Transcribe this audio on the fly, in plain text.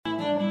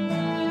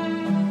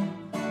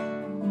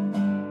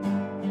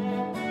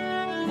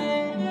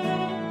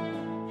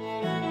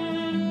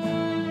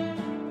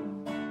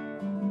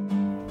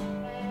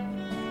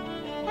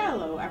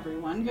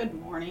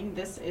morning.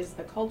 This is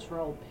the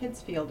Cultural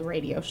Pittsfield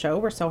Radio Show.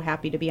 We're so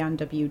happy to be on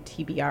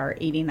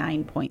WTBR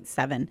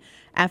 89.7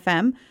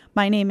 FM.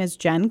 My name is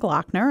Jen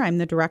Glockner. I'm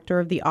the director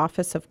of the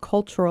Office of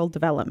Cultural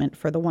Development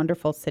for the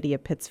wonderful city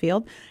of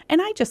Pittsfield,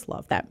 and I just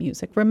love that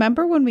music.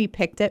 Remember when we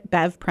picked it?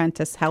 Bev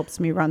Prentice helps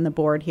me run the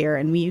board here,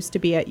 and we used to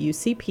be at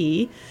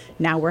UCP.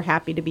 Now we're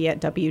happy to be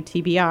at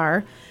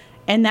WTBR.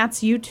 And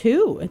that's you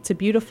too. It's a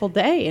beautiful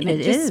day, and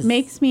it just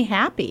makes me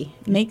happy.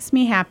 Makes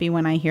me happy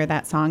when I hear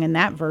that song, and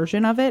that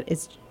version of it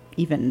is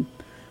even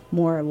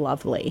more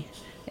lovely.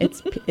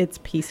 It's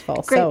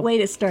peaceful. Great way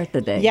to start the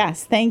day.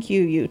 Yes, thank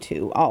you, you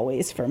two,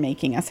 always for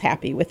making us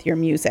happy with your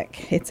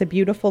music. It's a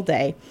beautiful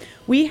day.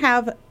 We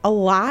have a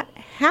lot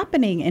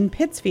happening in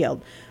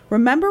Pittsfield.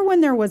 Remember when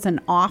there was an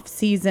off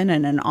season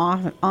and an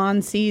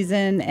on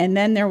season, and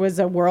then there was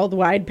a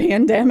worldwide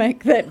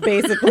pandemic that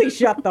basically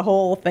shut the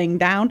whole thing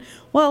down?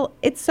 Well,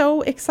 it's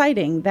so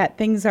exciting that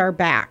things are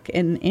back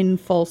in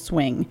full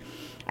swing.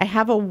 I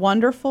have a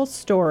wonderful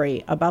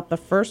story about the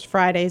First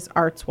Fridays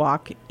Arts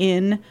Walk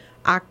in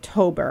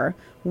October.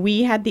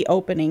 We had the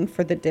opening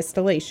for the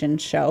Distillation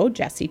Show.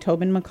 Jesse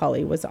Tobin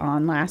McCulley was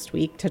on last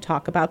week to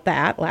talk about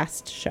that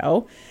last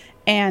show.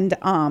 And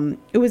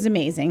it was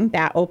amazing.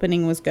 That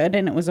opening was good,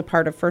 and it was a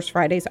part of First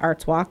Friday's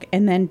Arts Walk.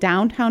 And then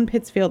Downtown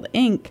Pittsfield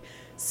Inc.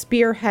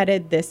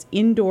 spearheaded this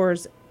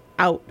indoors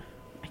out.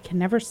 I can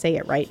never say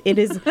it right. It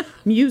is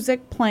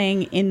music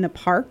playing in the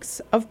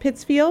parks of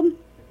Pittsfield.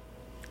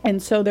 And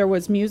so there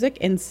was music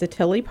in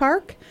Satilli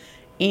Park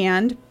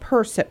and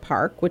Persit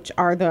Park, which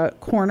are the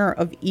corner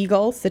of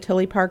Eagle.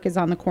 Satilli Park is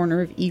on the corner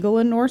of Eagle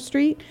and North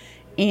Street,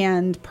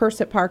 and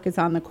Persit Park is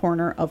on the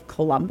corner of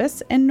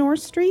Columbus and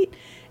North Street.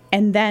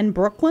 And then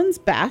Brooklyn's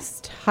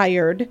Best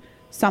hired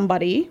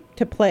somebody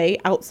to play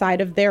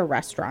outside of their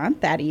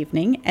restaurant that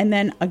evening. And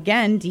then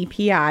again,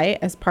 DPI,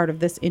 as part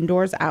of this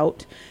Indoors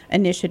Out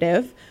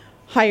initiative,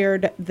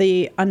 hired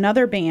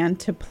another band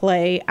to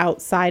play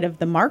outside of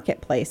the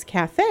Marketplace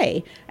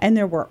Cafe. And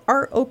there were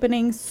art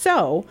openings.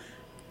 So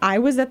I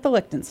was at the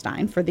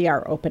Liechtenstein for the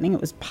art opening.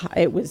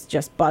 It was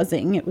just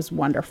buzzing. It was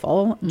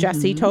wonderful. Mm-hmm.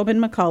 Jesse Tobin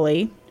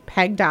McCulley,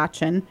 Peg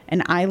Dotchin,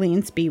 and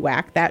Eileen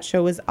Spiewak. That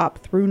show is up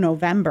through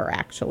November,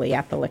 actually,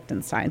 at the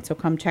Liechtenstein, so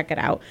come check it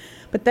out.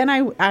 But then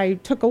I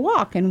took a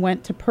walk and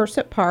went to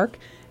Persit Park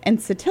and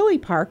Satilli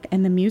Park,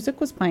 and the music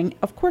was playing.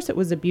 Of course, it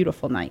was a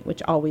beautiful night,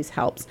 which always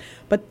helps.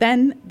 But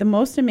then the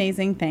most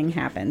amazing thing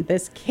happened.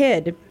 This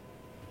kid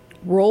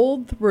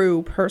rolled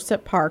through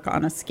Persit Park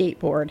on a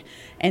skateboard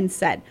and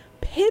said,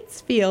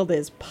 "Pittsfield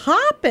is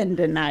popping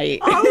tonight."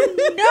 Oh,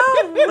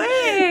 no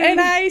way.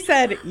 And I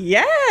said,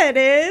 "Yeah, it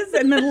is."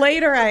 And then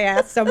later I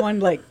asked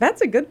someone, like,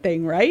 "That's a good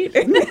thing, right?"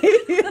 And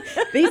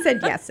they said,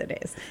 "Yes, it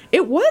is."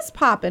 It was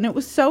popping. It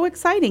was so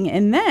exciting.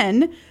 And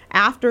then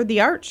after the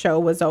art show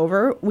was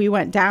over, we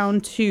went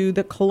down to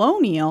the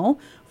Colonial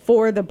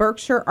for the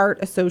Berkshire Art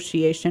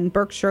Association,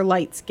 Berkshire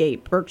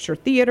Lightscape, Berkshire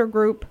Theater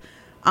Group,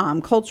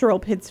 Cultural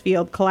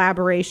Pittsfield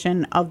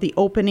collaboration of the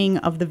opening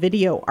of the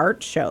video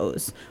art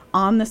shows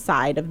on the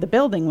side of the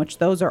building, which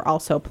those are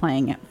also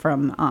playing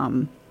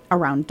from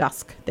around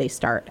dusk. They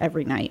start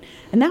every night.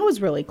 And that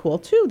was really cool,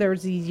 too. There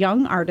was these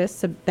young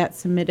artists that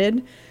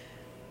submitted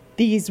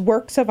these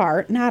works of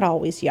art, not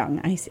always young.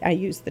 I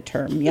use the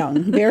term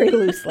young very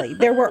loosely.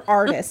 There were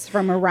artists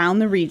from around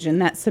the region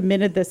that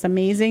submitted this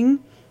amazing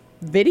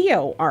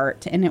video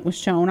art, and it was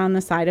shown on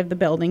the side of the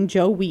building.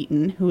 Joe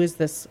Wheaton, who is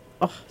this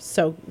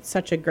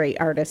such a great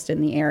artist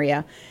in the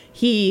area,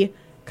 he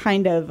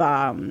kind of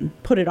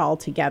put it all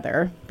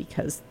together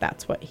because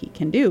that's what he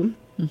can do.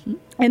 Mm-hmm.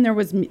 And there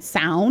was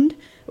sound. It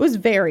was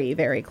very,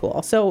 very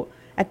cool. So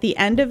at the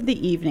end of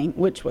the evening,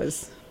 which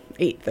was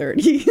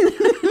 8:30,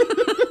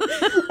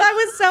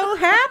 I was so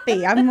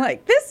happy. I'm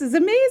like, this is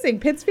amazing.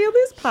 Pittsfield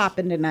is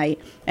popping tonight.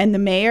 And the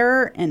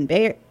mayor and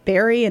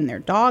Barry and their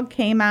dog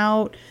came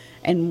out,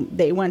 and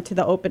they went to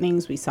the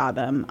openings. We saw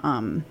them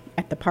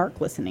at the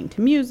park listening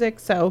to music.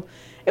 So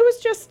it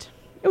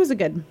was a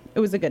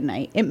good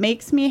night. It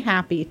makes me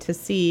happy to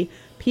see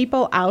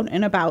people out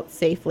and about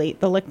safely.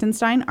 The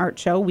Liechtenstein Art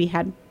Show, we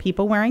had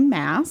people wearing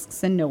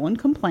masks and no one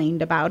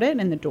complained about it,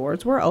 and the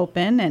doors were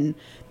open. And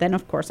then,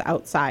 of course,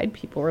 outside,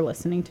 people were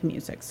listening to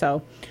music.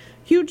 So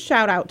huge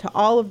shout out to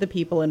all of the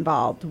people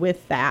involved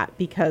with that,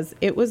 because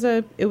it was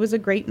a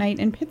great night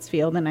in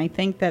Pittsfield. And I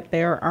think that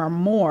there are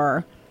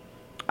more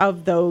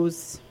of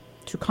those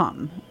to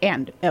come.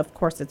 And of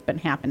course, it's been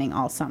happening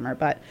all summer,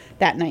 but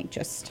that night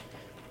just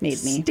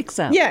made me sticks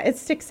out. Yeah, it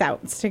sticks out.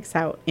 It sticks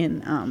out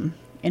in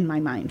my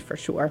mind for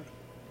sure.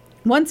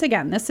 Once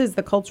again, this is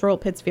the Cultural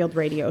Pittsfield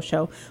Radio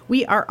Show.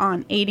 We are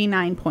on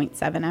 89.7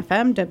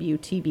 FM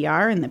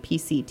WTBR in the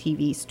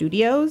PCTV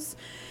studios,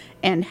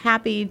 and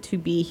happy to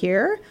be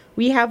here.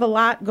 We have a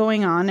lot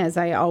going on, as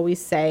I always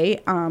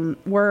say.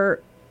 We're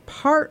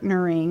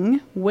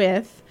partnering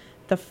with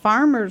the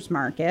Farmers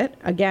Market,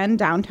 again,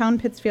 Downtown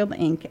Pittsfield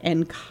Inc.,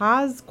 and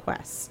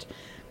CosQuest.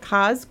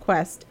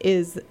 CosQuest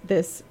is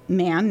this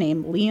man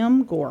named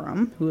Liam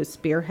Gorham, who has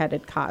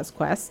spearheaded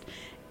CosQuest,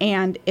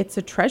 and it's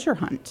a treasure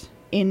hunt.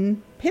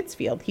 in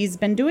Pittsfield. He's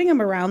been doing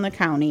them around the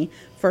county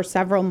for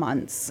several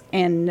months,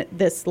 and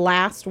this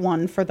last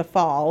one for the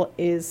fall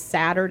is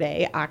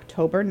Saturday,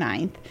 October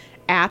 9th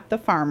at the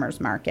farmers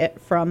market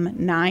from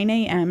 9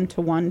 a.m.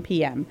 to 1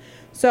 p.m.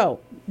 So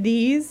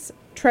these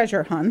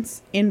treasure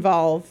hunts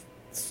involve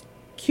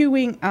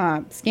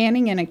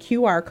scanning in a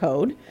QR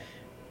code,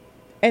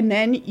 and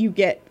then you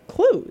get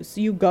clues.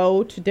 You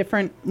go to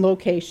different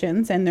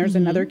locations, and there's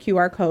another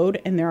QR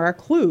code, and there are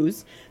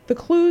clues. The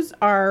clues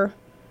are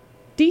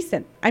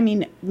decent. I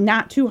mean,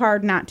 not too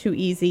hard, not too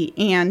easy,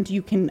 and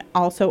you can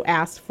also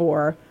ask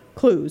for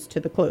clues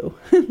to the clue,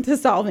 to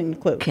solving the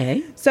clue.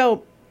 Okay.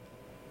 So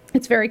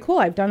it's very cool.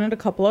 I've done it a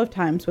couple of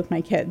times with my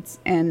kids,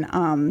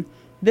 and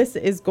this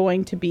is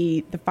going to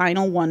be the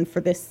final one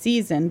for this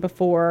season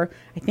before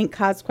I think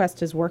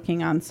CosQuest is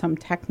working on some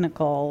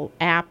technical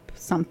app,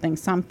 something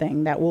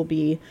that will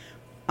be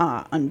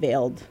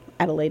unveiled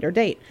at a later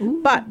date.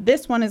 Ooh. But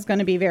this one is going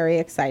to be very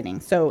exciting.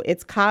 So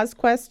it's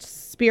CosQuest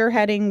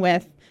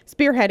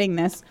spearheading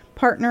this,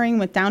 partnering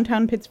with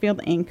Downtown Pittsfield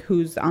Inc.,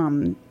 who's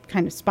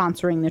kind of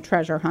sponsoring the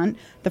treasure hunt.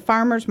 The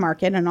farmers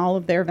market and all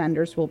of their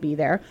vendors will be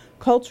there.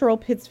 Cultural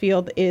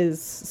Pittsfield is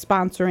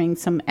sponsoring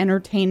some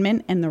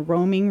entertainment, and the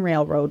Roaming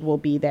Railroad will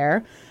be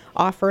there,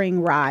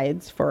 offering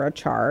rides for a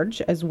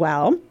charge as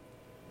well.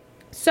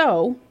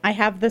 So I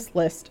have this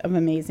list of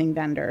amazing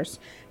vendors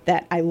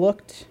that I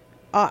looked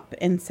up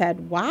and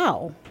said,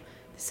 wow,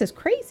 this is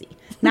crazy.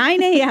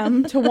 9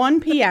 a.m. to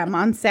 1 p.m.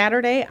 on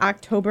Saturday,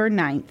 October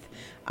 9th.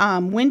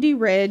 Windy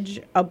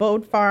Ridge,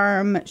 Abode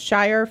Farm,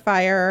 Shire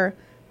Fire,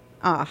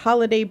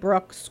 Holiday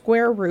Brook,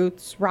 Square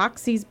Roots,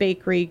 Roxy's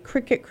Bakery,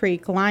 Cricket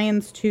Creek,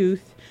 Lion's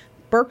Tooth,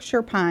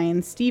 Berkshire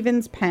Pines,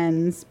 Stevens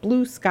Pens,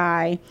 Blue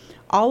Sky.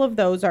 All of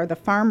those are the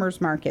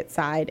farmers market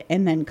side.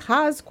 And then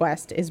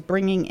CosQuest is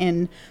bringing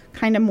in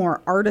kind of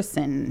more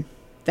artisan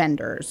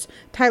vendors.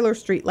 Tyler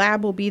Street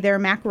Lab will be there.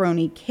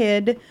 Macaroni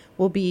Kid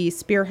will be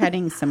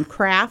spearheading some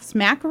crafts.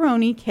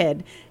 Macaroni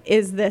Kid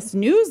is this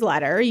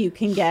newsletter you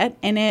can get,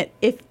 and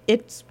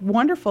it's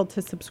wonderful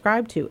to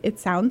subscribe to. It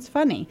sounds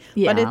funny,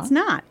 but it's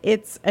not.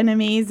 It's an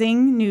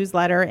amazing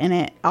newsletter, and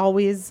it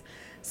always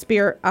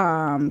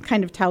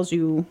kind of tells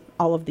you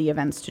all of the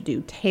events to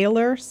do.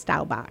 Taylor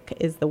Staubach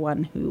is the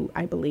one who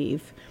I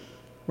believe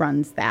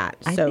runs that.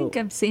 I think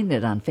I've seen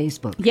it on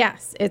Facebook.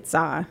 Yes, it's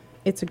a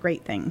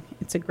great thing.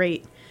 It's a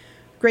great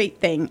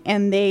thing.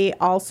 And they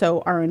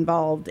also are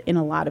involved in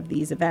a lot of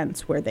these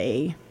events where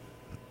they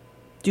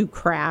do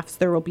crafts.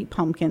 There will be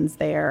pumpkins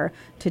there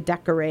to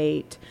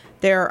decorate.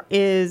 There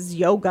is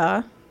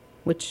yoga,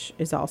 which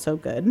is also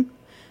good.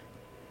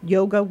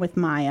 Yoga with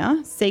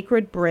Maya,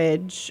 Sacred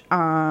Bridge,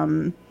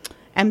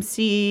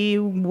 MC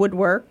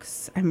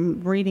Woodworks.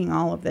 I'm reading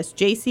all of this.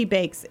 JC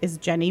Bakes is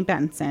Jenny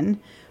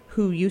Benson,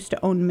 who used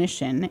to own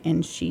Mission,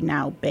 and she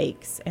now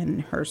bakes,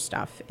 and her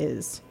stuff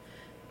is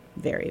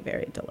very,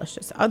 very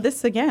delicious. Oh,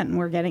 this again,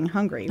 we're getting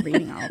hungry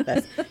reading all of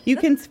this. You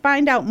can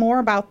find out more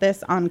about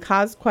this on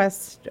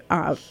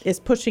CosQuest, is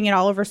pushing it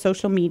all over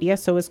social media,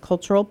 so is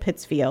Cultural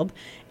Pittsfield.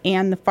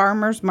 And the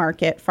Farmers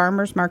Market,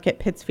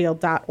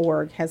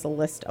 farmersmarketpittsfield.org, has a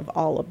list of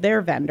all of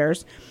their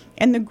vendors.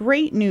 And the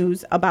great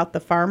news about the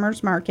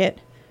Farmers Market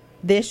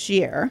this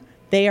year,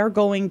 they are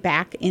going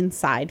back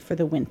inside for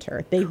the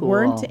winter. They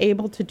weren't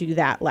able to do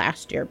that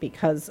last year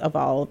because of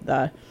all of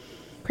the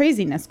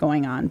craziness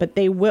going on, but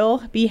they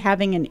will be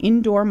having an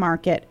indoor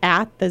market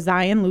at the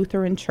Zion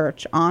Lutheran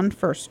Church on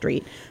First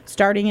Street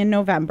starting in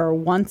November,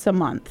 once a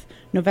month.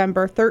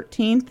 November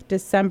 13th,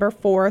 December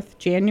 4th,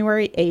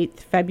 January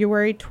 8th,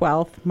 February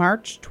 12th,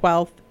 March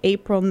 12th,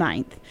 April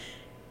 9th.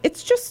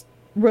 It's just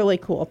really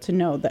cool to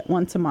know that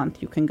once a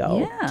month you can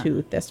go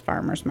to this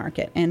farmers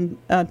market. And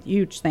a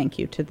huge thank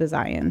you to the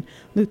Zion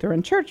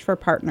Lutheran Church for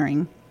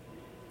partnering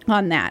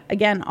on that.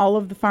 Again, all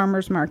of the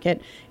farmers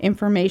market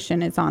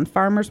information is on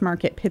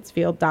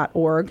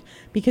farmersmarketpittsfield.org,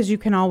 because you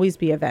can always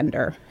be a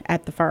vendor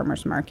at the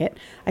farmers market.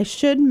 I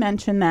should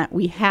mention that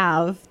we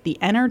have the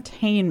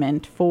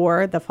entertainment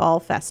for the fall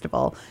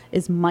festival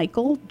is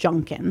Michael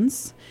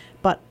Junkins,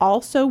 but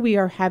also we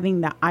are having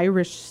the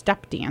Irish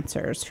step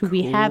dancers, who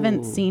we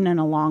haven't seen in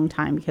a long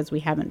time because we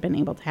haven't been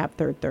able to have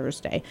Third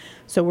Thursday.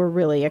 So we're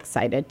really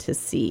excited to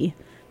see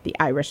the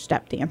Irish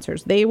step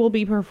dancers. They will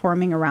be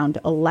performing around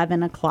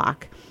 11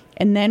 o'clock.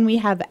 And then we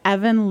have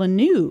Evan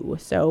Lanou.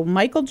 So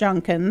Michael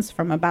Junkins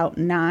from about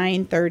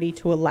 9:30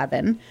 to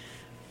 11.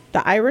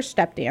 The Irish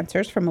step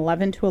dancers from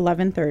 11 to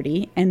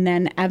 11:30. And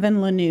then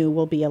Evan Lanou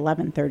will be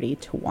 11:30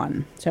 to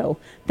 1. So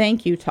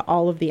thank you to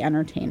all of the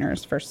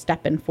entertainers for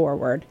stepping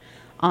forward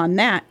on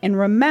that. And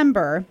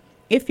remember,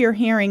 if you're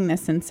hearing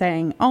this and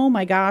saying, oh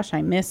my gosh,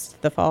 I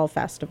missed the fall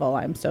festival,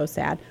 I'm so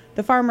sad,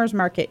 the farmers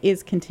market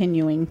is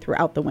continuing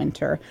throughout the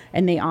winter,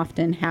 and they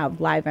often have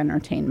live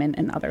entertainment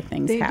and other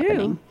things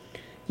happening.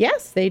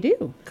 Yes, they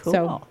do. Cool.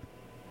 So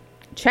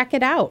check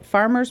it out,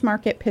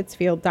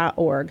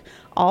 farmersmarketpittsfield.org.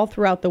 All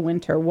throughout the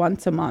winter,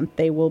 once a month,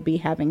 they will be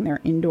having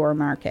their indoor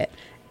market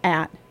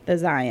at the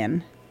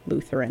Zion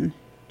Lutheran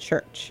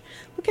Church.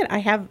 Look at, I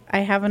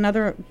have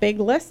another big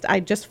list.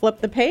 I just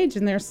flipped the page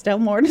and there's still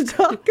more to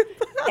talk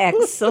about.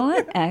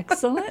 Excellent,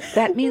 excellent.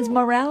 That means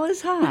morale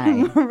is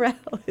high. Morale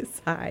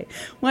is high.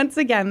 Once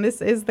again,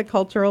 this is the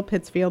Cultural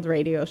Pittsfield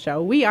Radio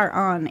Show. We are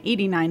on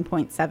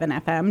 89.7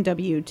 FM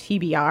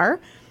WTBR.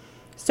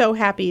 So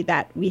happy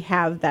that we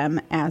have them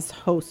as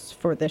hosts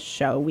for this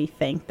show. We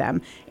thank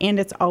them. And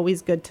it's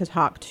always good to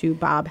talk to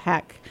Bob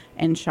Heck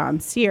and Sean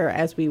Sear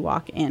as we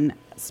walk in,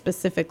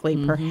 specifically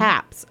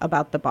perhaps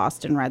about the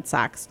Boston Red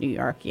Sox New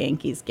York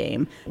Yankees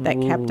game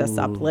that kept us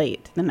up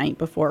late the night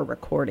before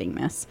recording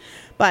this.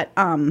 But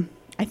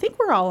I think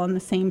we're all on the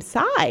same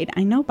side.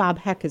 I know Bob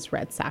Heck is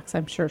Red Sox.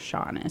 I'm sure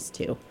Sean is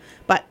too.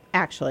 But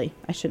actually,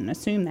 I shouldn't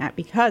assume that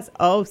because,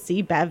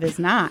 Bev is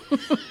not.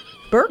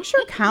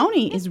 Berkshire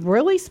County is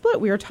really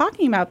split. We were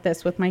talking about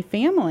this with my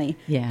family.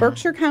 Yeah.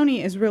 Berkshire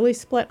County is really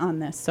split on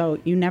this, so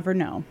you never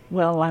know.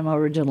 Well, I'm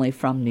originally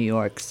from New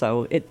York,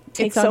 so it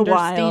takes It's a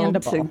while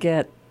understandable. to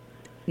get,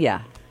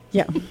 yeah.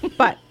 Yeah,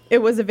 but it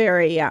was a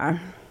very, I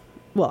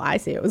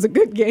say it was a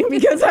good game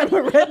because I'm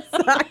a Red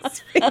Sox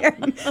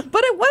fan.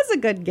 But it was a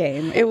good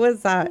game. It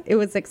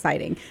was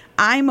exciting.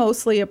 I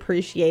mostly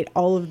appreciate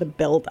all of the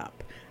buildup.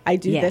 I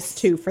do this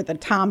too for the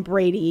Tom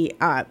Brady,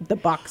 the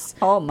Bucks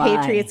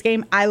Patriots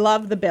game. I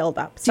love the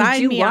buildup. Did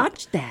you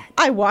watch that?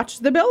 I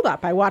watched the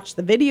buildup. I watched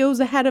the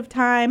videos ahead of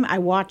time. I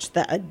watched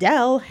the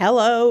Adele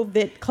Hello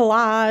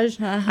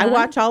collage. I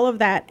watch all of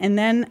that, and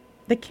then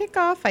the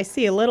kickoff, I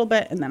see a little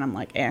bit, and then I'm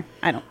like,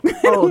 I don't.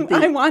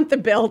 I want the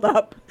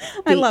buildup.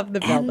 I love the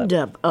buildup. The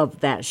end of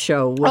that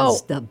show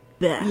was the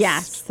best.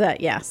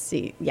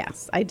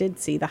 Yes, I did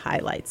see the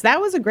highlights. That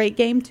was a great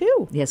game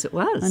too. Yes, it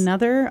was.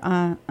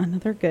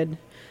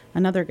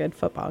 Another good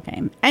football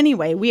game.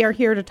 Anyway, we are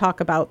here to talk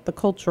about the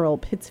cultural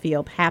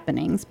Pittsfield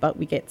happenings, but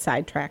we get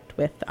sidetracked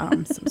with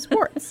some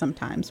sports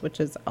sometimes, which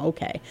is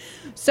okay.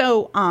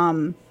 So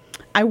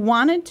I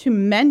wanted to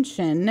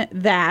mention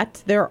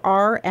that there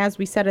are, as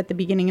we said at the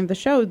beginning of the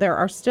show, there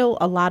are still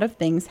a lot of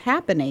things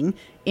happening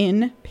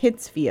in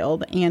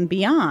Pittsfield and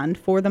beyond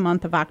for the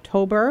month of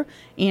October,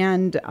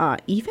 and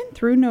even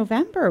through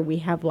November, we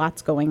have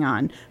lots going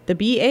on. The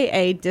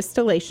BAA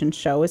Distillation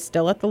Show is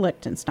still at the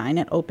Liechtenstein.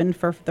 It opened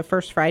for the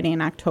first Friday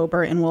in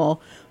October and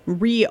will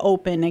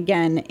reopen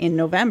again in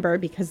November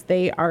because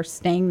they are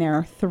staying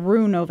there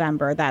through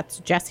November. That's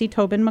Jesse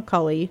Tobin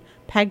McCulley,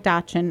 Peg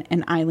Dotchin,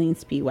 and Eileen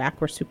Spiewak.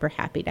 We're super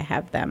happy to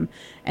have them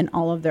and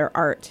all of their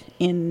art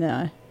in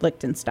the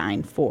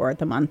Liechtenstein for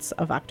the months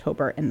of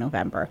October and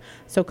November.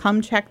 So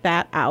come check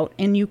that out.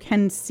 And you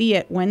can see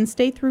it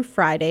Wednesday through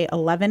Friday,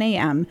 11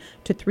 a.m.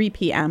 to 3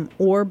 p.m.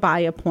 or by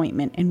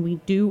appointment. And we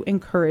do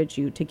encourage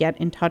you to get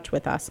in touch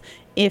with us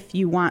if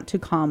you want to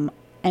come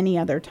any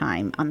other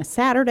time on a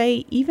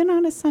Saturday, even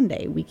on a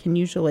Sunday. We can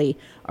usually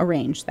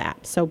arrange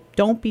that. So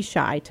don't be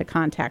shy to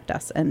contact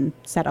us and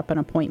set up an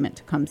appointment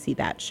to come see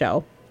that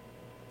show.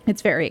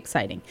 It's very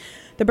exciting.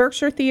 The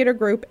Berkshire Theater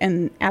Group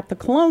and at the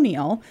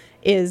Colonial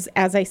is,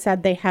 as I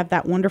said, they have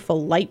that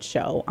wonderful light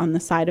show on the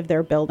side of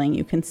their building.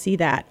 You can see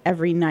that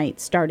every night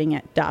starting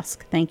at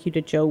dusk. Thank you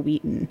to Joe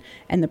Wheaton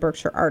and the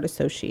Berkshire Art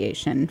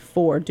Association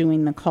for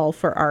doing the call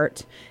for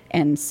art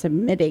and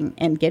submitting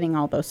and getting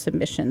all those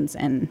submissions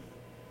and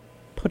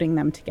putting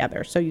them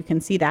together. So you can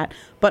see that.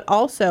 But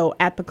also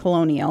at the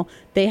Colonial,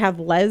 they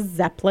have Les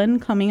Zeppelin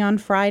coming on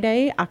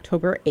Friday,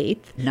 October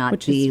 8th. Not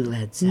the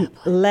Led Zeppelin.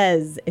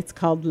 Les. It's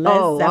called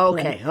Les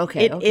Zeppelin.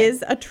 Okay. It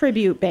is a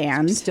tribute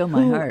band. Still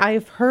my heart.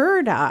 I've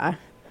heard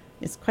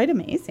is quite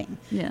amazing.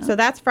 Yeah. So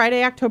that's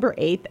Friday, October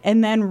 8th.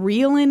 And then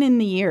Reelin' in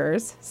the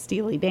Years,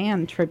 Steely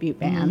Dan tribute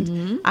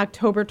band,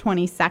 October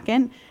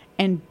 22nd.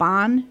 And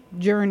Bon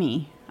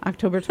Journey,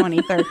 October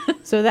 23rd.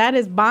 So that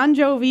is Bon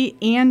Jovi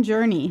and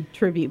Journey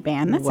tribute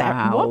band. That's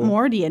wow. What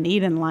more do you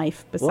need in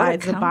life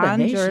besides a Bon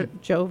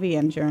Jovi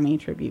and Journey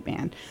tribute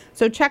band?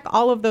 So check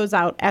all of those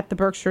out at the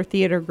Berkshire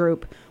Theater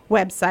Group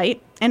website.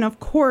 And of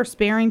course,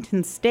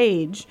 Barrington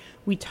Stage,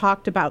 we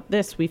talked about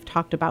this. We've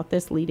talked about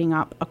this leading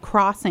up. A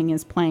Crossing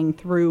is playing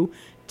through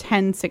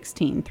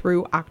 10/16,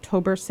 through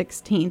October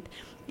 16th.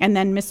 And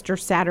then Mr.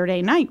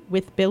 Saturday Night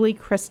with Billy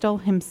Crystal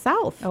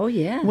himself. Oh,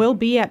 yeah. Will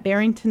be at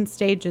Barrington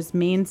Stage's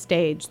main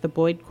stage, the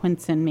Boyd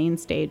Quinson main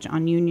stage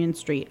on Union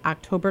Street,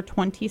 October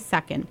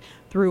 22nd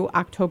through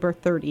October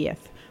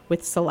 30th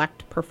with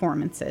select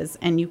performances.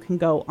 And you can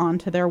go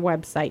onto their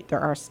website.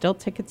 There are still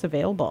tickets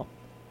available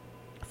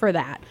for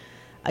that.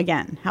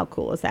 Again, how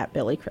cool is that,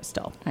 Billy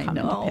Crystal coming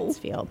to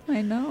Pittsfield?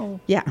 I know.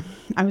 Yeah,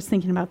 I was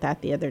thinking about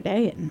that the other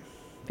day, and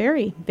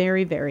very,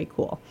 very, very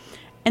cool.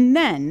 And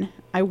then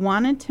I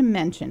wanted to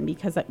mention,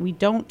 because we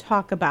don't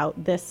talk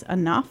about this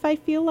enough, I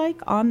feel like,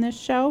 on this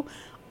show,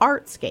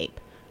 Artscape.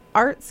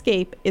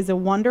 Artscape is a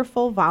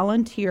wonderful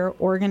volunteer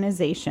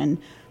organization.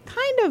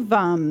 Kind of,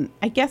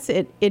 I guess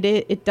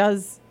it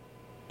does,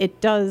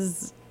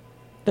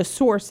 the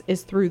source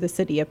is through the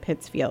city of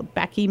Pittsfield.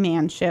 Becky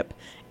Manship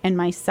and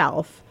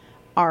myself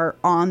are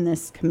on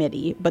this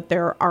committee, but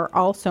there are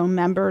also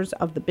members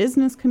of the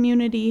business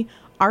community,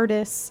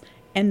 artists,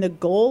 and the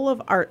goal of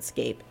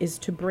Artscape is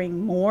to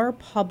bring more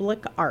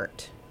public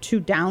art to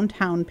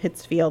downtown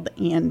Pittsfield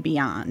and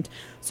beyond.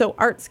 So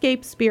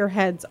Artscape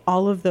spearheads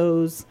all of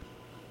those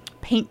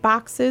paint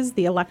boxes,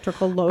 the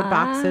electrical load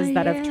boxes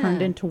that have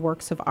turned into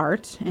works of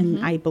art.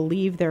 And I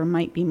believe there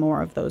might be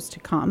more of those to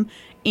come.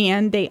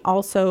 And they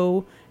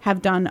also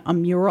have done a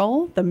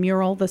mural, the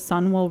mural The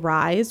Sun Will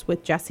Rise,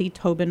 with Jesse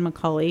Tobin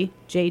McCulley,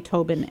 Jay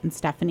Tobin, and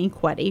Stephanie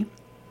Queddy.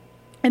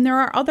 And there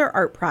are other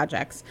art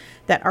projects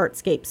that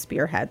Artscape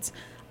spearheads.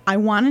 I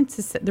wanted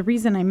to say, the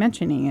reason I'm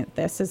mentioning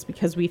this is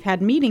because we've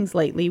had meetings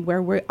lately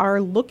where we are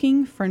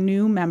looking for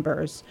new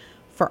members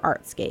for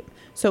Artscape.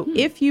 So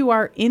if you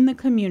are in the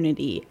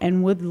community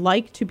and would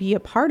like to be a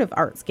part of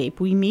Artscape,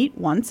 we meet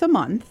once a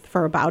month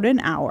for about an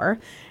hour.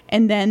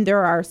 And then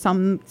there are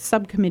some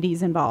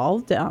subcommittees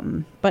involved,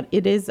 but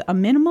it is a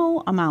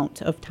minimal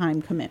amount of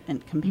time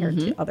commitment compared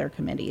to other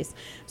committees.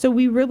 So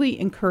we really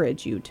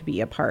encourage you to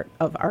be a part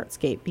of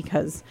Artscape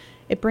because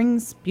it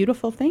brings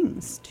beautiful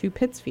things to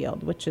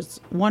Pittsfield, which is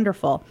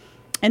wonderful.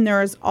 And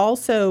there is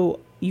also,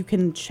 you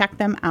can check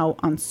them out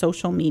on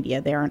social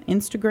media. They're on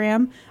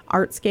Instagram,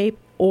 Artscape,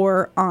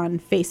 or on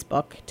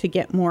Facebook to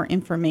get more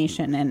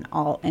information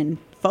and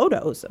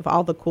photos of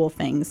all the cool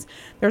things.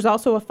 There's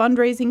also a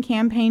fundraising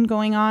campaign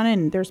going on,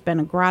 and there's been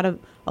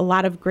a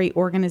lot of great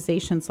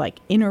organizations like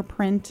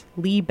Interprint,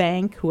 Lee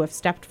Bank, who have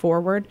stepped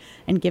forward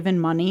and given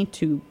money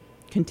to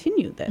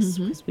continue this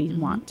because we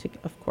want to,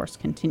 of course,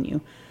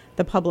 continue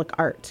the public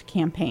art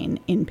campaign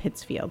in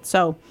Pittsfield.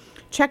 So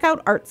check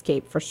out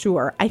Artscape for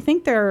sure. I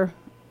think there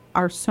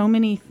are so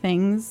many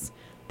things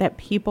that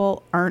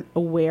people aren't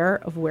aware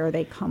of where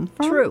they come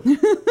from. True.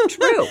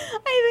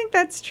 I think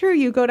that's true.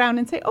 You go down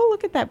and say, oh,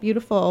 look at that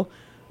beautiful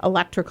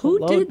electrical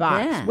load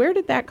box. That? Where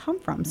did that come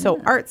from? So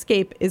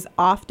Artscape is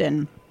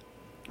often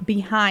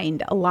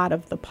behind a lot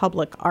of the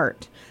public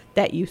art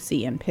that you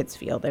see in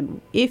Pittsfield.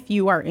 And if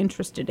you are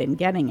interested in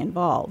getting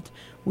involved,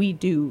 we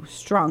do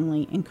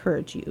strongly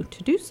encourage you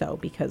to do so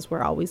because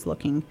we're always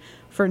looking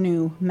for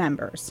new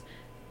members.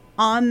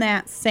 On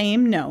that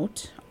same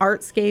note,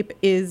 Artscape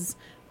is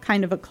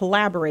kind of a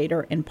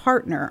collaborator and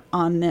partner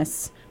on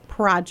this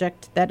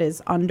project that is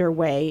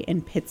underway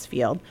in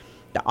Pittsfield.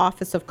 The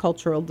Office of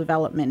Cultural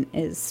Development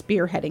is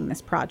spearheading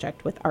this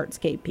project, with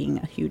Artscape being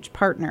a huge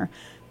partner.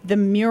 The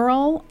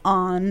mural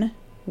on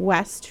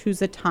West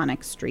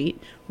Housatonic Street,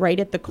 right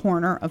at the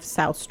corner of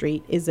South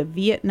Street, is a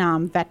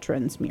Vietnam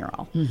veterans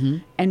mural.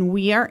 And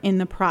we are in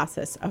the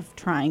process of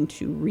trying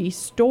to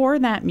restore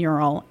that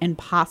mural and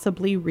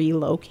possibly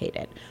relocate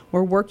it.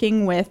 We're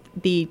working with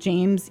the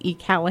James E.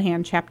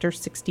 Callahan Chapter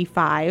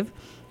 65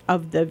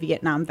 of the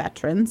Vietnam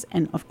veterans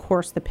and, of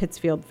course, the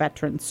Pittsfield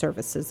Veterans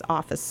Services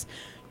Office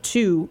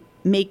to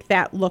make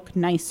that look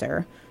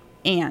nicer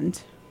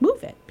and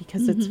move it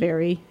because it's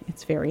very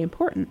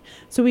important.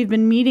 So we've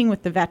been meeting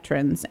with the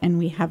veterans, and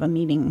we have a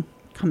meeting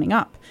coming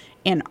up.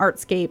 And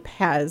Artscape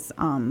has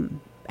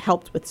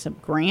helped with some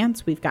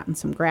grants. We've gotten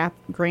some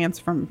grants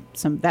from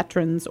some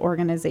veterans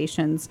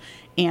organizations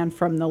and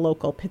from the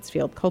local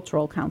Pittsfield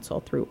Cultural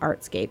Council through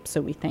Artscape. So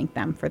we thank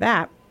them for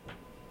that.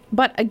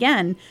 But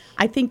again,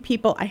 I think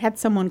I had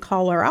someone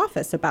call our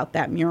office about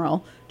that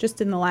mural just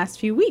in the last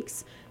few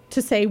weeks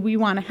to say we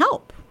want to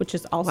help, which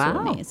is also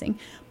amazing.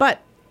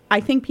 But I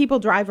think people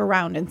drive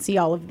around and see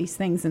all of these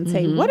things and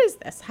say, what is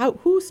this?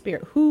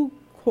 Who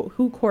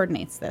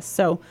coordinates this?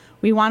 So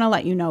we want to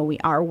let you know we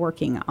are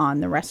working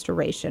on the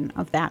restoration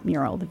of that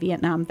mural, the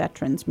Vietnam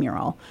Veterans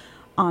mural,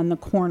 on the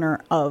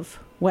corner of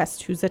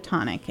West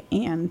Housatonic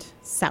and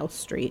South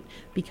Street,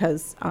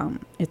 because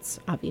it's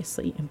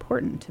obviously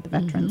important to the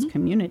veterans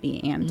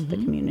community and to the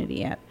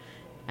community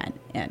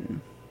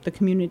and the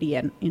community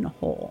in a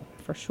whole,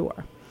 for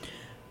sure.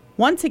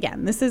 Once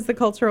again, this is the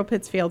Cultural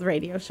Pittsfield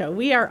Radio Show.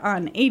 We are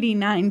on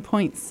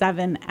 89.7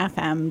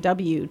 FM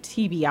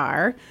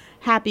WTBR.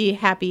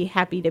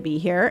 Happy to be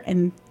here.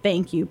 And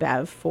thank you,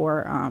 Bev,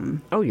 for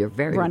you're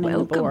very running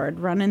welcome.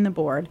 Running the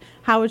board.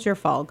 How is your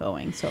fall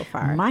going so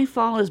far? My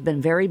fall has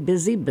been very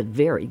busy, but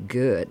very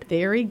good.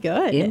 Very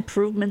good.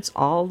 Improvements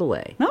all the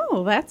way.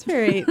 Oh, that's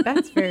very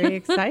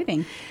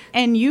exciting.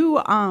 And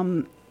you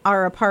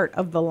are a part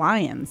of the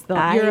Lions.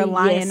 You're a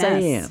lioness. Yes, I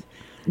am.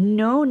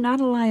 No,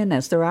 not a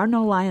lioness. There are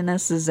no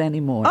lionesses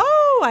anymore.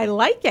 Oh, I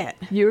like it.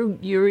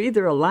 You're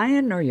either a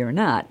lion or you're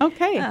not.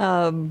 Okay.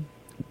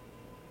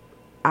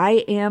 I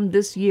am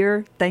this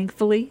year,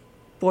 thankfully,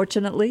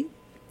 fortunately,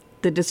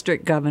 the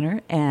district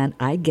governor, and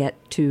I get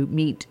to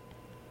meet,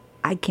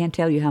 I can't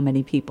tell you how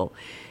many people,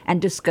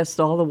 and discuss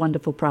all the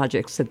wonderful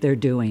projects that they're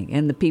doing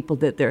and the people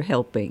that they're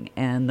helping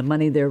and the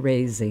money they're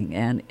raising.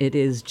 And it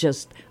is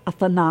just a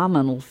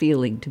phenomenal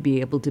feeling to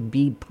be able to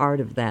be part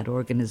of that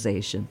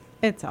organization.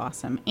 It's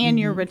awesome. And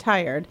you're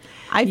retired.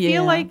 I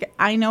feel like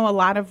I know a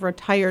lot of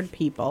retired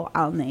people.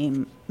 I'll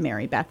name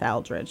Mary Beth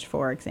Aldridge,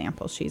 for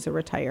example. She's a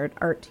retired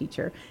art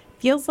teacher.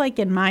 Feels like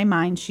in my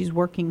mind she's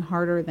working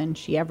harder than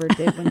she ever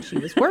did when she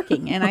was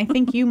working. And I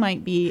think you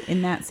might be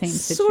in that same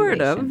situation.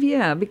 Sort of,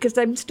 yeah, because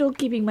I'm still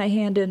keeping my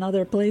hand in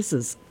other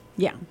places.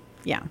 Yeah.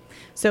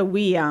 So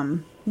we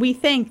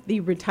thank the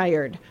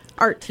retired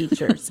art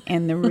teachers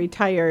and the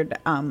retired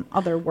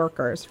other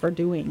workers for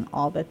doing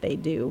all that they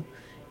do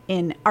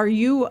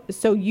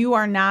you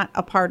are not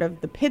a part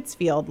of the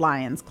Pittsfield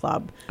Lions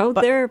Club? Oh,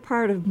 they're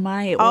part of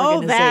my organization.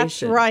 Oh,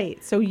 that's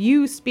right. So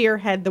you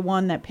spearhead the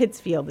one that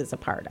Pittsfield is a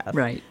part of.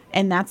 Right.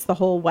 And that's the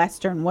whole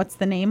Western, what's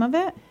the name of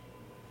it?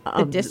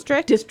 The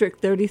district?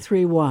 District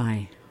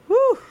 33Y.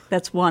 Whew.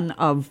 That's one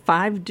of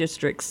 5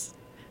 districts,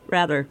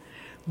 rather,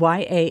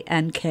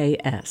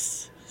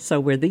 YANKS. So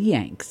we're the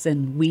Yanks,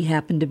 and we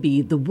happen to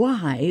be the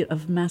Y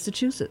of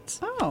Massachusetts.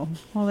 Oh,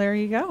 well, there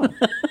you go.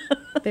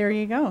 There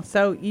you go.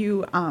 So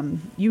you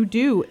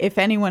do, if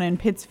anyone in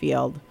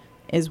Pittsfield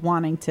is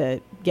wanting to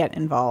get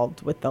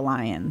involved with the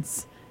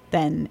Lions,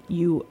 then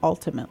you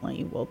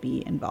ultimately will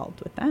be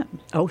involved with them.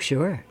 Oh,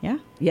 sure. Yeah.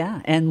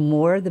 Yeah, and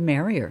more the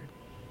merrier.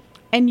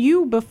 And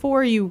you,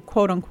 before you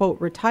quote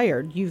unquote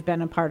retired, you've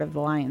been a part of the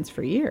Lions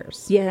for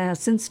years. Yeah,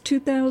 since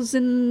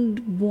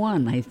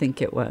 2001, I think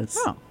it was.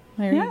 Oh,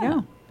 there you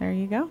go. There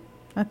you go.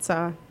 That's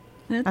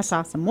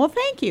awesome. Well,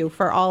 thank you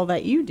for all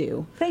that you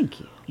do.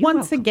 Thank you. You're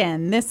Once welcome.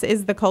 again, this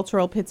is the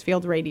Cultural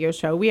Pittsfield Radio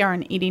Show. We are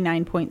on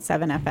 89.7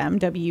 FM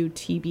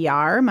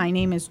WTBR. My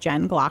name is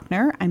Jen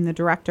Glockner. I'm the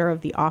director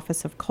of the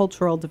Office of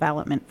Cultural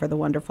Development for the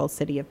wonderful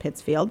city of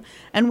Pittsfield.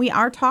 And we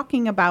are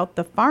talking about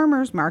the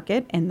Farmers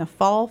Market and the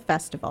Fall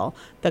Festival,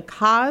 the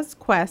Cause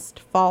Quest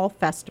Fall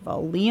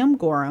Festival. Liam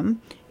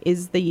Gorham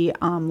is the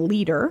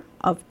leader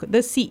of the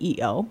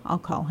CEO, I'll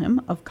call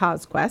him, of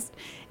Cause Quest.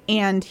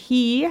 And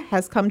he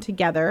has come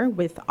together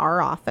with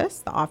our office,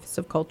 the Office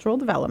of Cultural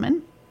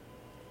Development,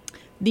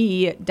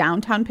 the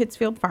Downtown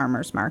Pittsfield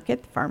Farmers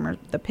Market,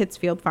 the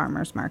Pittsfield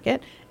Farmers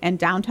Market, and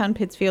Downtown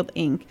Pittsfield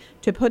Inc.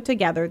 to put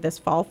together this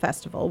fall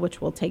festival,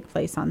 which will take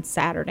place on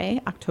Saturday,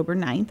 October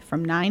 9th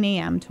from 9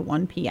 a.m. to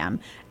 1 p.m.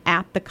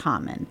 at the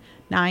Common.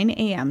 9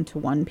 a.m. to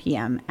 1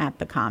 p.m. at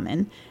the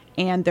Common.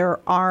 And there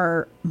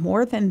are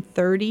more than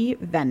 30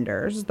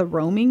 vendors. The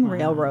Roaming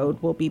Railroad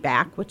will be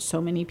back, which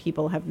so many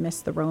people have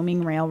missed the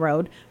Roaming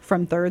Railroad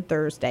from Third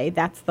Thursday.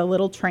 That's the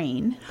little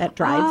train that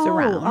drives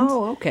around.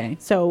 Oh, okay.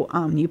 So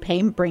you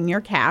bring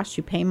your cash,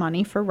 you pay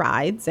money for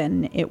rides,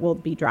 and it will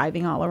be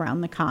driving all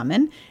around the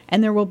Common.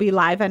 And there will be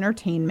live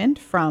entertainment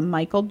from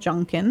Michael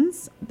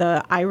Junkins,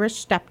 the Irish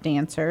Step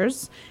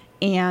Dancers,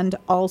 and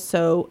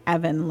also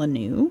Evan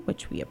Lanou,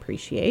 which we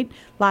appreciate.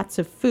 Lots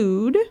of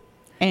food.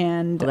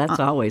 And Well, that's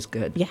always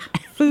good. yeah,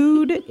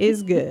 food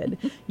is good.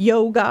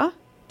 Yoga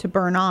to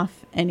burn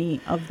off any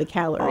of the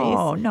calories.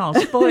 Oh, no,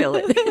 spoil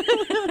it.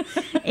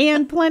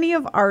 And plenty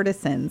of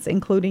artisans,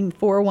 including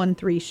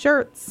 413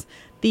 shirts,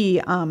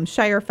 the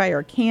Shire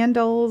Fire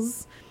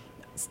candles,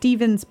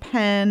 Stevens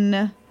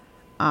Pen,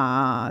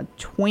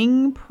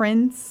 Twing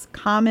Prints,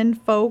 Common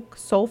Folk,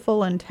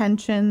 Soulful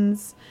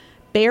Intentions,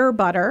 Bear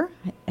Butter.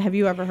 Have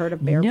you ever heard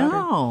of Bear Butter?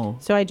 No.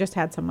 So I just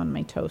had some on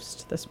my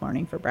toast this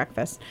morning for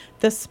breakfast.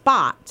 The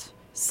Spot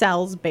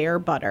sells Bear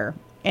Butter,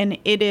 and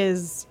it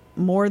is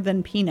more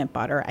than peanut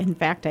butter. In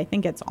fact, I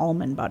think it's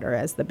almond butter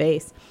as the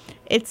base.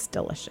 It's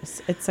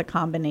delicious. It's a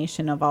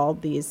combination of all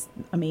these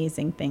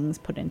amazing things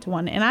put into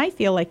one, and I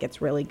feel like it's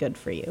really good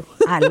for you.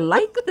 I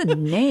like the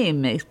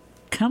name. It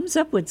comes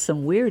up with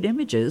some weird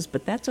images,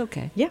 but that's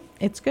okay. Yeah,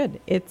 it's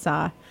good. It's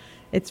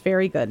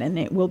very good, and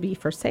it will be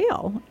for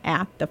sale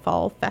at the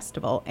Fall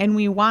Festival. And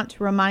we want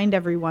to remind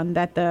everyone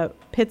that the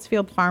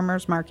Pittsfield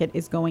Farmers Market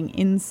is going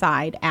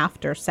inside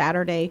after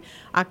Saturday,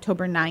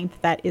 October 9th.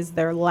 That is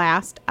their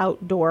last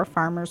outdoor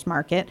farmers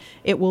market.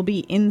 It will be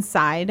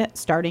inside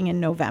starting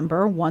in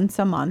November, once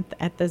a month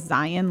at the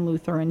Zion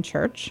Lutheran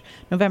Church,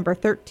 November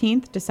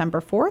 13th, December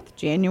 4th,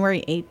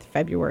 January 8th,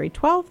 February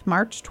 12th,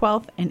 March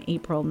 12th, and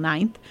April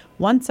 9th.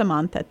 Once a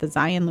month at the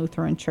Zion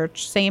Lutheran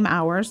Church, same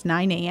hours,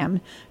 9 a.m.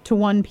 to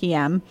 1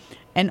 p.m.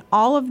 And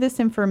all of this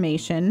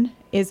information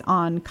is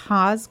on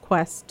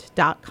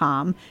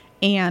causequest.com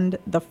and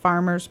the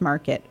Farmers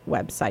Market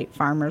website,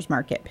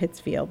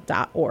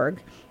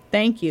 farmersmarketpittsfield.org.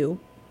 Thank you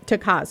to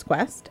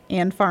CauseQuest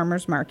and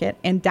Farmers Market,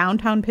 and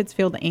Downtown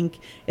Pittsfield Inc.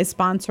 is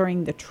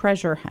sponsoring the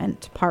treasure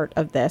hunt part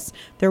of this.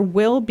 There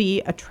will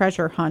be a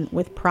treasure hunt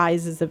with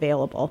prizes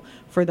available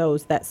for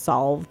those that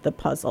solve the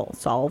puzzle,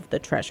 solve the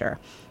treasure,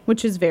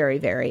 which is very,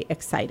 very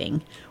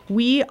exciting.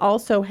 We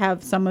also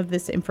have some of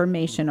this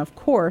information, of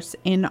course,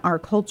 in our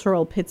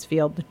Cultural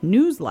Pittsfield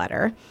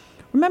newsletter.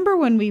 Remember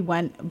when we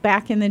went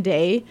back in the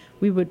day,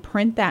 we would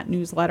print that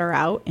newsletter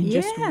out and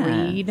just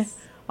read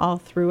all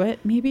through it.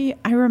 Maybe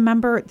I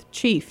remember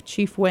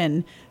Chief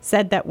Wynn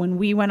said that when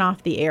we went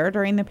off the air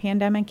during the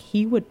pandemic,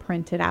 he would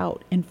print it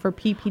out and for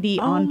PPD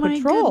on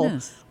patrol,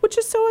 which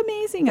is so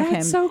amazing of him.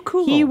 That's so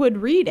cool. He would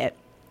read it.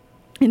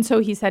 And so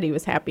he said he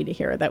was happy to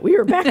hear that we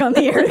were back on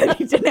the air, that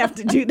he didn't have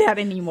to do that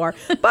anymore.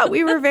 But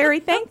we were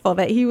very thankful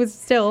that he was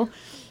still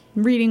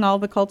reading all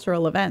the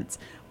cultural events.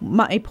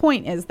 My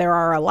point is there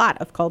are a lot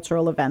of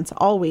cultural events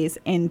always,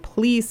 and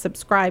please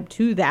subscribe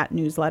to that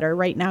newsletter.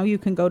 Right now you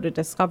can go to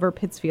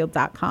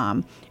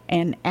discoverpittsfield.com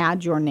and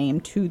add your name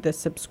to the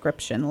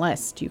subscription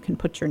list. You can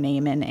put your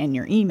name in and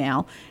your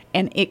email,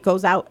 and it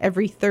goes out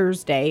every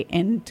Thursday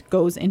and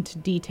goes into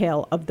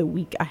detail of the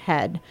week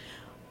ahead.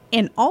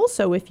 And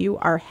also, if you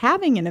are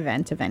having an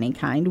event of any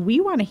kind, we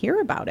want to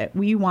hear about it.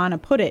 We want to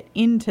put it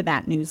into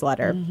that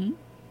newsletter.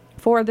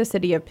 for the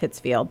city of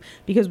Pittsfield,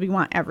 because we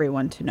want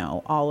everyone to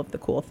know all of the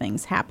cool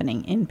things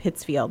happening in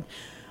Pittsfield.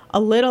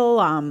 A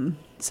little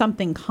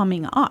something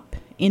coming up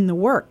in the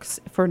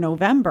works for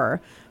November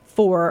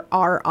for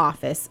our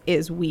office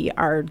is we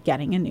are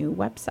getting a new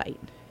website.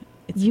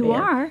 You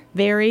are?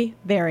 Very,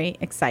 very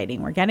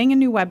exciting. We're getting a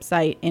new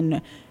website,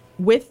 and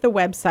with the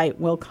website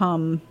will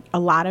come a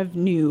lot of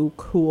new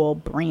cool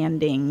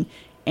branding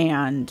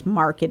and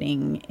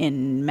marketing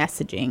and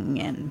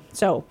messaging. And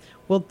so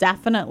we'll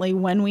definitely,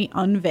 when we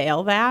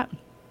unveil that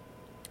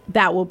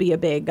will be a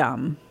big,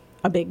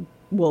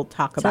 we'll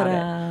talk about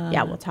it.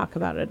 Yeah, we'll talk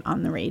about it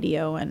on the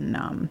radio and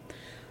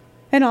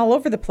all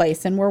over the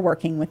place. And we're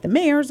working with the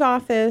mayor's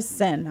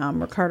office and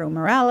Ricardo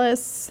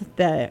Morales,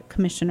 the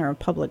commissioner of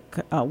public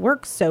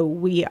works. So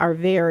we are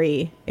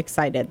very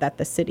excited that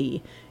the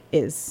city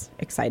is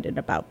excited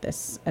about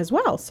this as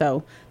well.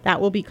 So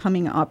that will be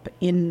coming up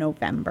in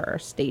November.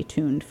 Stay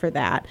tuned for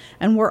that.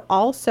 And we're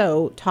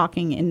also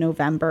talking in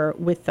November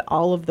with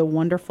all of the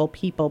wonderful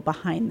people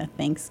behind the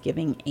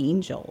Thanksgiving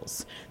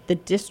Angels, the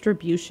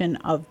distribution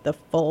of the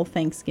full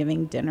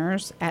Thanksgiving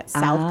dinners at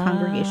South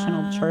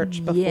Congregational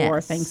Church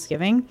before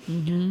Thanksgiving.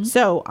 Mm-hmm.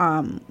 So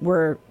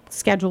we're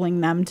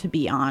scheduling them to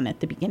be on at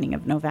the beginning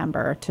of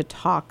November to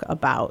talk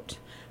about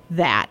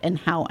that and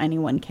how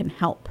anyone can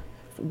help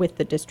with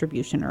the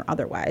distribution or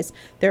otherwise.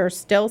 They're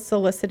still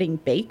soliciting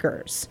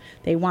bakers.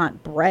 They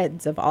want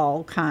breads of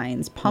all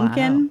kinds.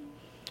 Pumpkin,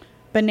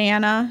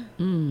 banana,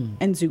 and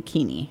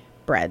zucchini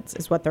breads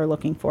is what they're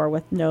looking for,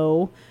 with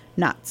no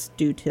nuts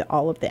due to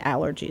all of the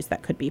allergies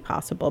that could be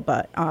possible.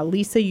 But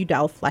Lisa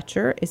Udell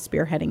Fletcher is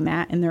spearheading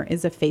that, and there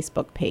is a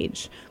Facebook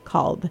page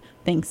called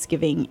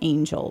Thanksgiving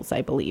Angels,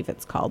 I believe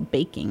it's called,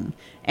 baking.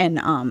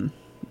 And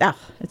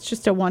it's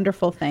just a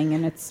wonderful thing,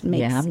 and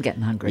I'm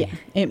getting hungry. Yeah,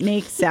 it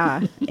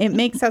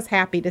makes us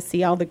happy to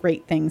see all the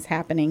great things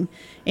happening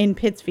in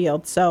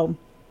Pittsfield. So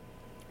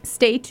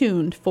stay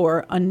tuned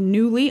for a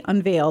newly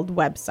unveiled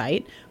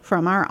website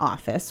from our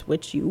office,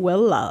 which you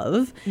will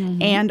love,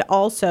 and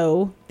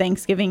also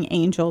Thanksgiving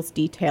Angels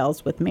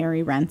details with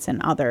Mary Rentz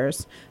and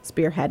others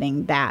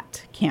spearheading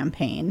that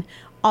campaign.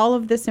 All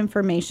of this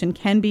information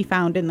can be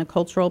found in the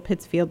Cultural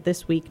Pittsfield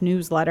This Week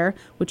newsletter,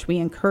 which we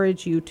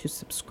encourage you to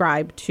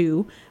subscribe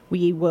to.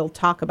 We will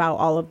talk about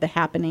all of the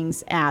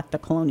happenings at the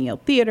Colonial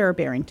Theater,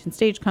 Barrington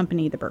Stage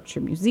Company, the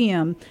Berkshire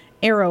Museum,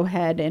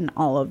 Arrowhead, and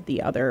all of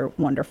the other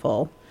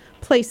wonderful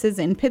places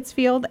in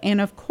Pittsfield. And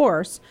of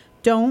course,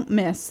 don't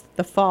miss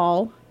the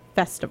Fall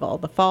Festival.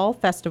 The Fall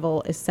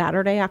Festival is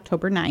Saturday,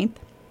 October 9th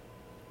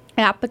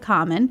at the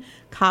Common.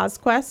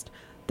 CosQuest,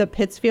 the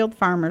Pittsfield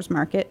Farmers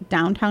Market,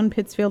 Downtown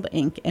Pittsfield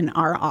Inc., and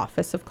our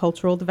Office of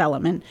Cultural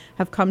Development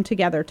have come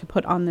together to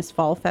put on this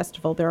fall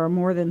festival. There are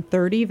more than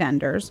 30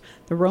 vendors,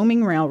 the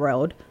Roaming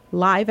Railroad,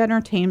 live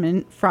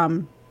entertainment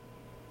from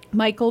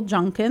Michael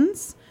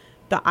Junkins,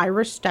 the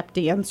Irish Step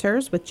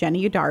Dancers with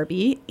Jenny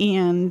Darby,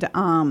 and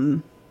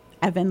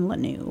Evan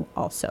Lanou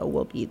also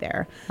will be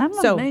there. I'm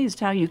amazed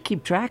how you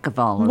keep track of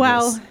all of this.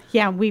 Well,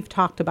 yeah, we've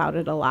talked about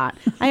it a lot.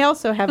 I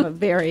also have a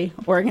very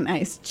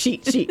organized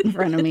cheat sheet in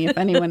front of me. If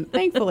anyone,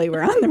 thankfully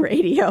we're on the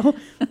radio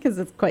because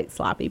it's quite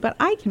sloppy, but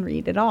I can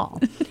read it all.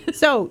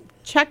 So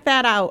check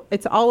that out.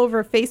 It's all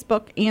over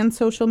Facebook and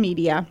social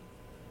media.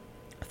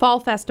 Fall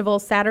Festival,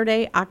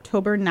 Saturday,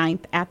 October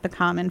 9th at the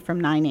Common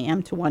from 9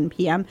 a.m. to 1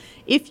 p.m.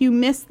 If you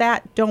miss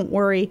that, don't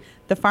worry.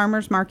 The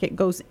farmers market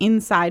goes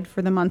inside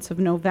for the months of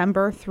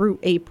November through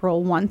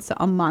April once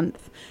a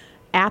month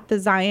at the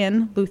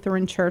Zion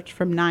Lutheran Church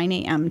from 9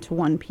 a.m. to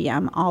 1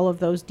 p.m. All of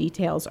those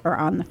details are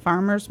on the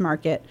Farmers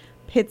Market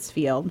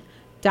Pittsfield.org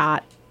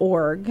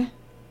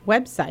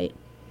website.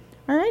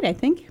 All right, I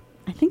think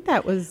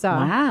that was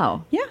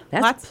wow. Yeah,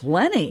 that's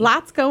plenty.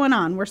 Lots going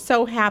on. We're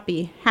so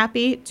happy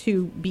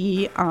to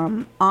be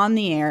on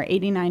the air.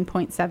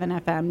 89.7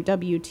 FM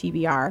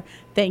WTBR.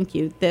 Thank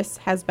you. This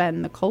has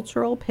been the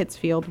Cultural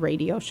Pittsfield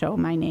Radio Show.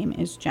 My name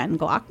is Jen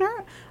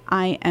Glockner.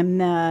 I am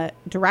the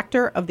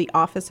director of the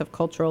Office of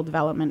Cultural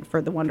Development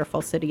for the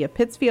wonderful city of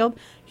Pittsfield.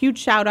 Huge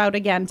shout out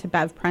again to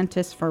Bev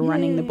Prentice for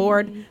running the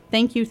board.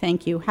 Thank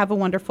you. Have a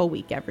wonderful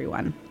week,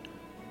 everyone.